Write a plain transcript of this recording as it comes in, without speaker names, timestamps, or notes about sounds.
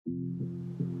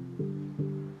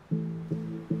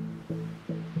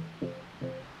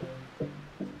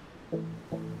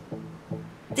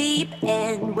Deep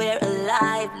in, we're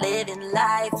alive, living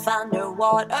life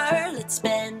underwater. Let's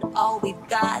spend all we've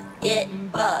got getting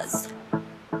buzzed.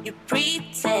 You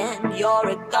pretend you're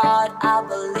a god, I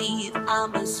believe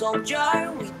I'm a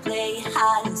soldier. We play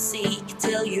hide and seek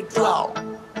till you draw.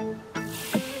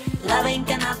 Love ain't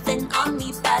got nothing on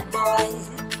me, bad boy.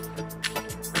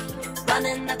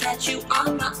 Running, I catch you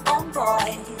on my own,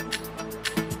 boy.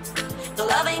 The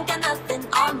love ain't got nothing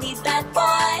on me, bad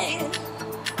boy.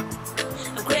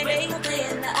 I'm great,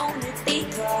 playing the only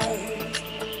decoy.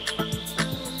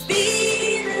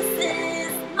 Venus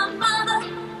is my mother.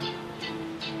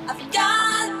 I've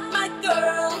got my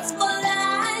girls for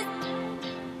life.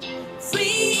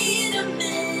 Freedom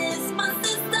is my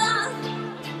sister.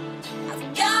 I've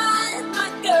got my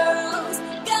girls,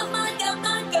 got my girls.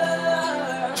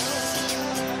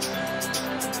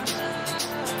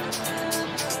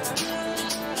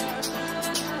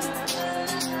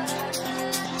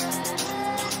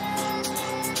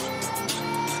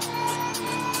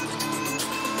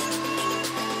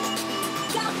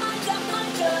 Got my girls.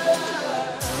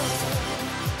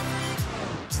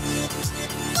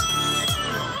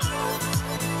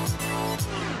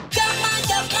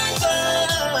 Got my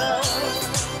girls.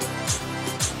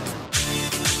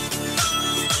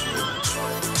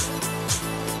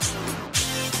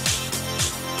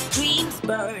 Dreams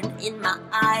burn in my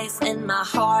eyes and my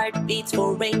heart beats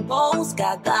for rainbows.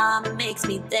 Gaga makes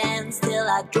me dance till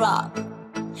I drop.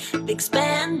 Big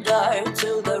spender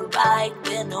to the right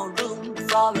with no room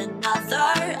for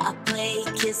another. I play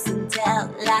kiss and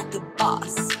tell like a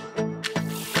boss.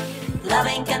 Love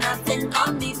ain't got nothing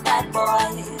on me, bad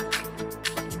boy.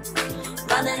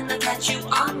 Running to catch you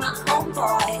on my own,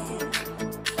 boy.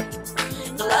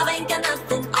 Love ain't got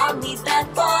nothing on me, bad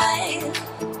boy.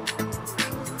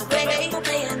 Great,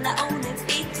 playing the only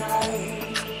decoy.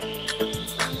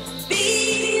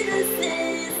 Venus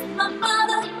is my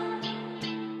mother.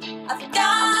 I've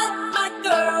got my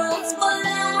girls for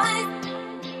life.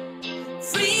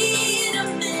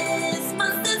 Freedom is my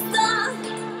sister.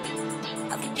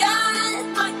 I've got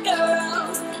my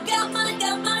girls, got my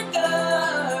girls.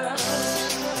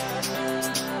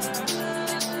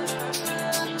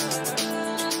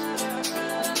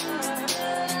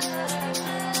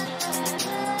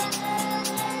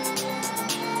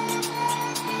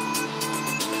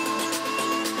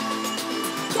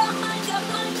 Got my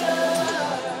girls.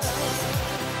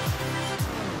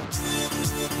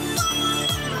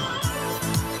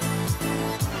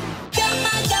 Got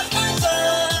my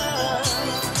girls.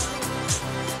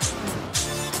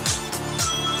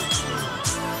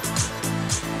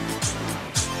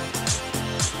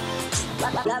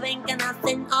 Love ain't got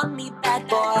nothing on me, bad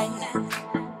boy.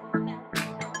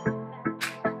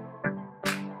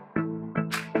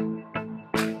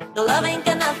 No, love ain't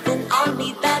got nothing on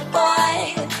me, bad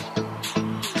boy.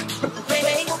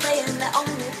 Play, playing the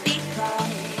only decoy.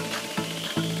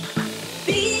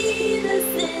 Venus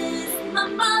is my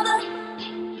mother.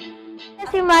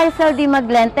 Si Maricel D.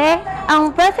 Maglente, ang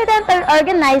President and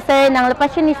Organizer ng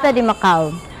LAFASHIONISTA de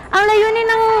Macau. Ang layunin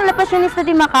ng LAFASHIONISTA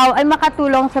de Macau ay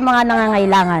makatulong sa mga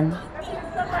nangangailangan.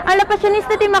 Ang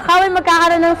LAFASHIONISTA de Macau ay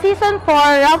magkakaroon ng Season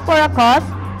 4 Round for a Cause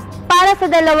para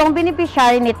sa dalawang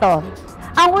beneficiary nito.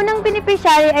 Ang unang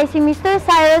beneficiary ay si Mr.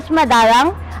 Cyrus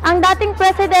Madarang, ang dating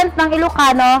President ng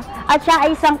Ilocano at siya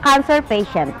ay isang cancer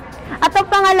patient. At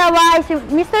ang pangalawa ay si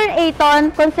Mr.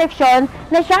 Ayton Concepcion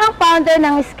na siya ang founder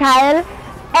ng Skyle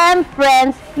and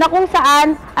Friends na kung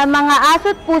saan ang mga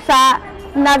aso't pusa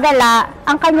na gala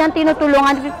ang kanyang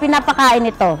tinutulungan at pinapakain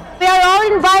ito. We are all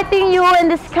inviting you in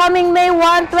this coming May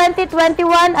 1,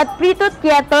 2021 at Prito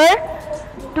Theater,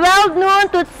 12 noon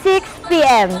to 6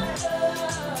 p.m.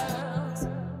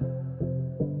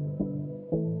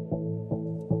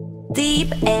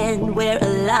 Deep in, we're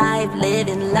alive,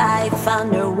 living life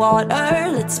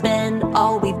underwater. Let's spend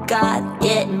all we've got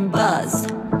getting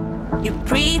buzzed. You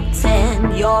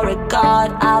pretend you're a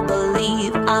god, I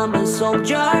believe I'm a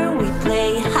soldier. We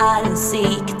play hide and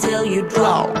seek till you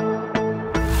draw.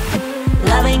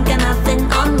 Love ain't got nothing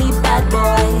on me, bad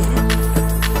boy.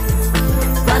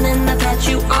 Running, I catch